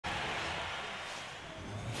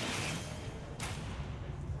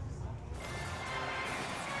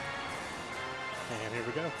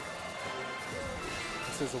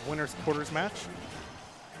This is a winner's quarters match.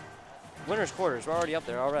 Winner's quarters. We're already up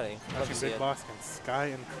there already. Adachi, BigBoss against Sky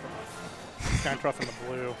and Truff. Sky and Truff in the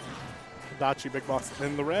blue. Adachi, BigBoss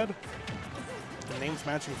in the red. The names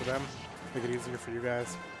matching for them. Make it easier for you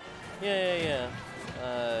guys. Yeah.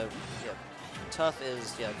 Truff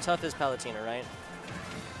is Palutena, right?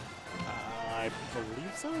 I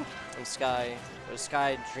believe so. And Sky, or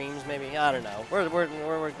Sky Dreams maybe. I don't know. We're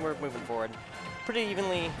moving forward. Pretty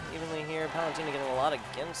evenly here. Palutena getting a lot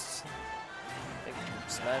against. Big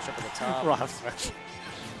smash up at the top. Raw smash.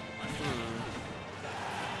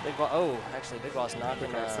 Oh, actually, BigBoss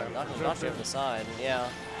knocking over the side. Yeah.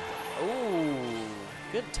 Ooh,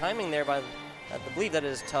 good timing there by. I believe that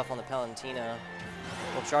is tough on the Palutena.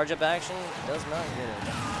 Will charge up action does not get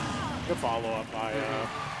it. Good follow up by.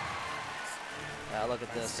 Yeah, look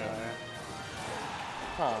at this.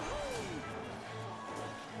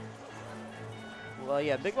 Well,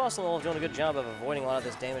 yeah, BigBoss is doing a good job of avoiding a lot of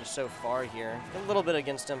this damage so far here. A little bit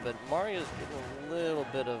against him, but Mario's getting a little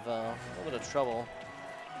bit of trouble.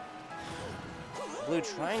 Blue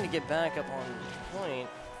trying to get back up on point.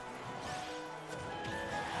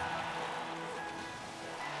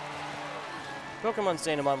 Pokemon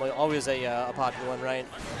Stadium always a popular one, right?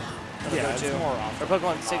 Yeah, it's more often. Or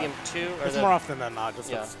Pokemon Stadium 2? Or it's more often than not,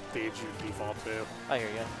 just a stage you default to. I hear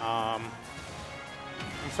you. I'm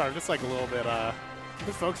sorry, just like a little bit,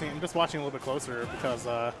 just focusing, I'm just watching a little bit closer because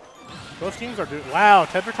both teams are doing, wow,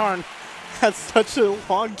 Tetratarn has such a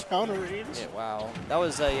long counter range. Yeah, wow. That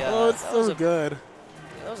was a, oh, it's so good.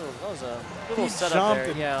 That was a good little setup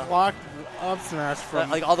there. Yeah. Blocked up smash from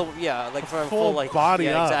like all the from full like body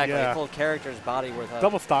up, exactly, yeah. full character's body worth up.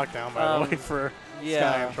 Double stock down by the way for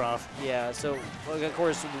Sky and Truff. Yeah, so of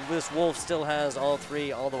course this Wolf still has all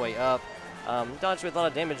three all the way up. Dodged with a lot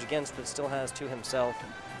of damage against, but still has two himself.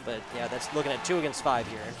 But yeah, that's looking at 2 against 5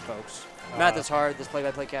 here, folks. Math is hard. This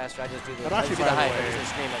play-by-play caster, I just do the high and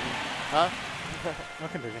screaming. Huh? I'll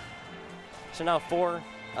continue. So now 4.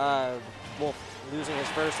 Wolf losing his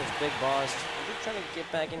first as BigBoss. We're trying to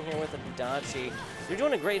get back in here with Adachi. You're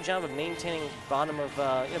doing a great job of maintaining bottom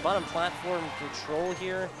platform control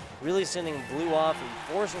here, really sending Blue off and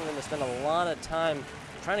forcing them to spend a lot of time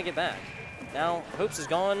trying to get back. Now, Hopes is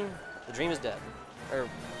gone. The dream is dead. Or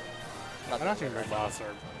not. Adachi and BigBoss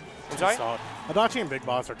are. I'm sorry? Solid. Adachi and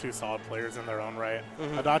BigBoss are 2 solid players in their own right.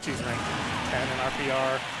 Adachi's ranked 10 in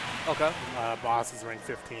RPR. Okay. Boss is ranked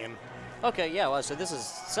 15. Okay, yeah, well, so this is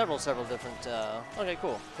several different, okay,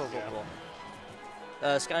 cool.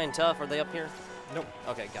 Sky and Truff, are they up here? Nope.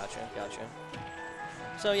 Okay, gotcha.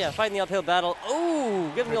 So, yeah, fighting the uphill battle. Oh,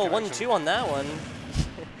 giving me a 1-2 on that one.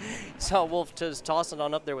 Saw Wolf just toss it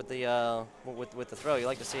on up there with the, with the throw. You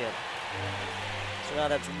like to see it. So now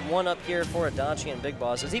that's 1 up here for Adachi and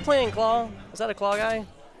BigBoss. Is he playing Claw? Is that a Claw guy?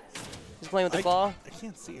 He's playing with the Claw? I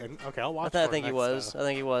can't see it. Okay, I'll watch I think he was. I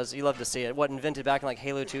think he was. You love to see it. What, invented back in like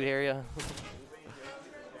Halo 2 area?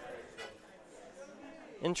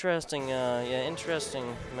 Interesting,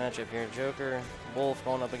 interesting matchup here. Joker, Wolf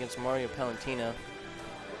going up against Mario Palutena.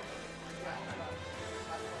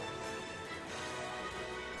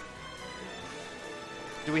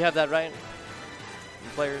 Do we have that right?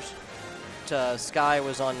 Players? Sky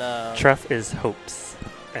was on... Truff is Hopes,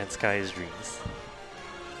 and Sky is Dreams.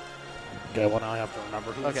 Okay, well now I have to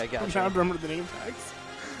remember who's... Okay, gotcha. I have to remember the name tags.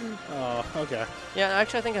 Oh, okay. Yeah,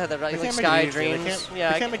 actually I think I had that right. They like Sky Dreams. They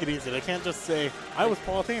can't make it easy. They can't just say, I was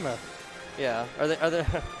Palutena. Yeah, are they they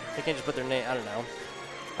can't just put their name, I don't know.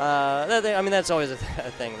 I mean, that's always a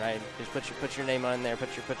thing, right? Just put your name on there, put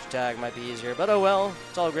your tag, might be easier. But oh well,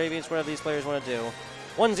 it's all gravy. It's whatever these players want to do.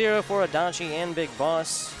 1-0 for Adachi and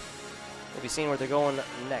BigBoss. We'll be seeing where they're going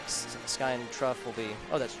next. Sky and Truff will be...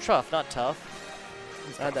 Oh, that's Truff, not Tough.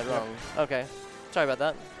 I had that wrong. Okay. Sorry about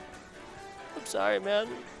that. I'm sorry, man.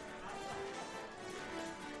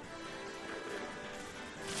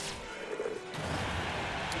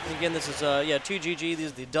 Again, this is, 2GG.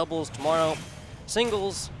 These are the doubles tomorrow.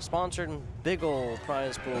 Singles, sponsored big ol'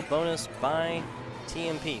 prize pool bonus by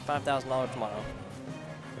TMP. $5,000 tomorrow.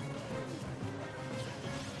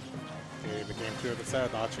 Okay, the game 2 of the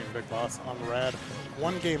set, Adachi and BigBoss on red.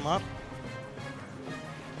 1 game up.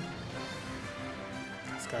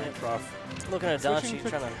 Sky and Truff. Looking at Adachi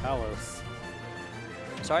trying to... Kalos.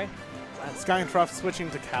 Sorry? Sky and Truff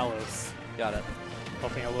switching to Kalos. Got it.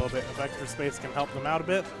 Hoping a little bit of extra space can help them out a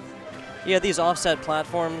bit. Yeah, these offset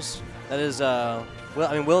platforms, that is Well,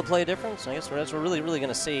 I mean, will it play a difference? I guess that's what we're really going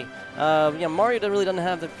to see. Yeah, Mario really doesn't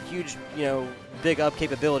have the huge, big up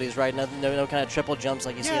capabilities, right? No kind of triple jumps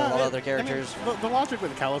like you see on all other characters. I mean, the logic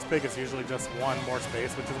with Kalos Pig is usually just one, more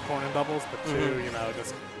space, which is important in doubles, but two,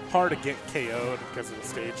 just hard to get KO'd because of the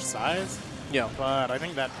stage size. Yeah. But I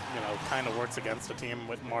think that, kind of works against a team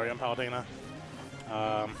with Mario and Palutena.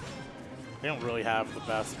 They don't really have the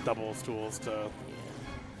best doubles tools to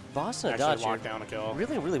Boss and actually Adachi lock down a kill.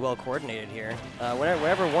 really well coordinated here.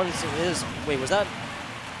 Wherever one is, wait, was that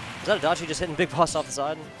Adachi just hitting Big Boss off the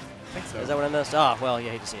side? I think so. Is that what I missed? Ah, well, you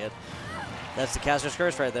hate to see it. That's the caster's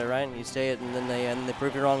curse right there, right? You stay it, and then they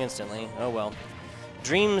prove you wrong instantly. Oh well.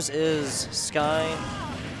 Dreams is Sky.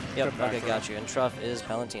 Yep. Okay, got you. And Truff is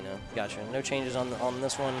Palutena. Got you. No changes on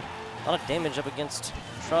this one. A lot of damage up against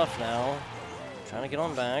Truff now. Trying to get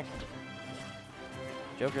on back.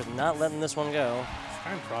 Joker's not letting this one go.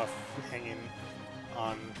 Sky and Truff hanging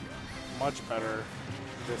on much better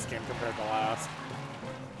this game compared to last.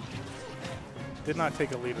 Did not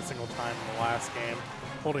take a lead a single time in the last game,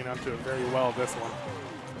 holding on to it very well this one.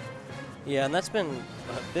 Yeah, and that's been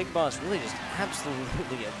Big Boss really just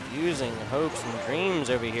absolutely abusing hopes and dreams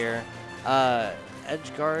over here.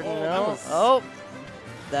 Edge guard, oh,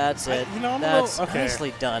 that's it. That's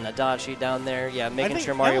nicely done. Adachi down there, yeah, making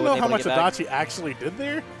sure Mario wasn't able to get back. I don't know how much Adachi actually did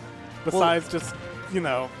there, besides just, be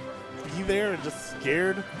there and just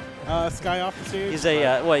scared Sky off the stage. He's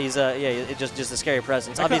just a scary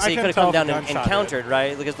presence. Obviously, he could have come down and countered,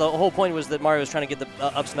 right? Because the whole point was that Mario was trying to get the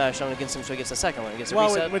up smash on against him, so he gets the second one. Gets a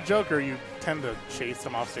reset. With Joker, you tend to chase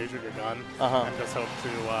them off stage with your gun and just hope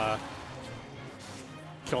to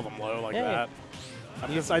kill them low like that.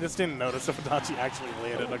 I just didn't notice if Adachi actually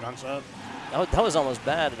landed a gunshot. That was almost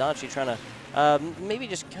bad. Adachi trying to maybe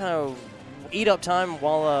just kind of eat up time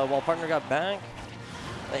while partner got back.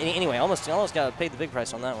 Anyway, almost got paid the big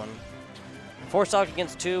price on that one. 4 stock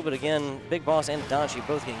against 2, but again, Big Boss and Adachi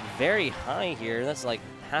both getting very high here. That's like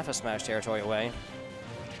half a smash territory away.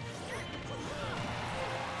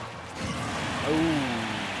 Oh.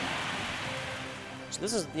 So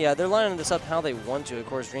this is, they're lining this up how they want to. Of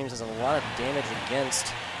course, Dreams has a lot of damage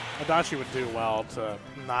against. Adachi would do well to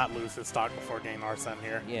not lose his stock before getting Arsene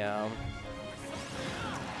here. Yeah.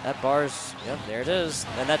 That bar's, yep, there it is.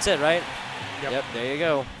 And that's it, right? Yep, there you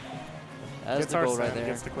go. That's the goal right there.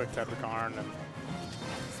 Gets the quick Tetrakarn, and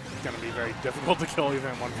it's going to be very difficult to kill even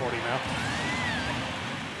at 140 now.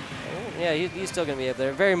 Oh, yeah, he's still going to be up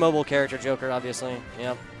there. Very mobile character, Joker, obviously.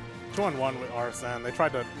 Yep. 2-on-1 with Arsene. They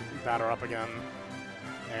tried to batter up again,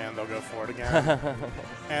 and they'll go for it again.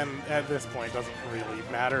 And at this point, it doesn't really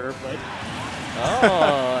matter, but...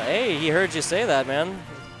 Oh, hey, he heard you say that, man.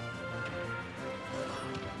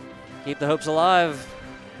 Keep the hopes alive.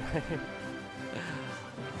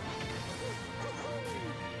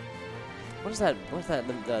 What is that? What's that?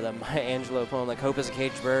 The Maya Angelou poem, like "Hope is a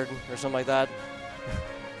caged bird" or something like that. I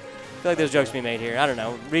feel like there's jokes to be made here. I don't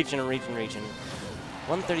know. Reaching.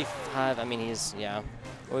 135. I mean, he's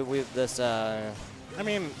We this. I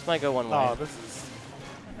mean, this might go one way. Oh, this is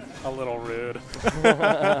a little rude.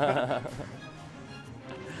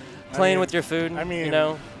 Playing with your food. I mean,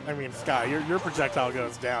 Sky, your projectile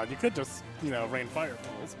goes down. You could just, rain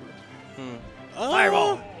fireballs.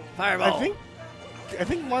 Fireball. I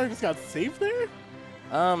think Mario just got saved there. It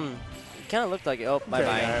kind of looked like it. Oh, bye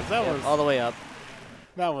bye. Yeah, that was all the way up.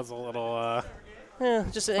 That was a little.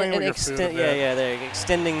 Just an extend. Yeah, they're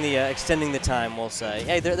extending the time. We'll say.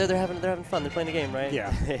 Hey, they're having fun. They're playing the game, right?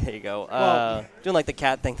 Yeah. There you go. Doing like the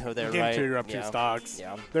cat thing though. There, game right? 2, you're up 2 stocks.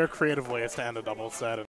 Yeah. Their creative way is to end a double set.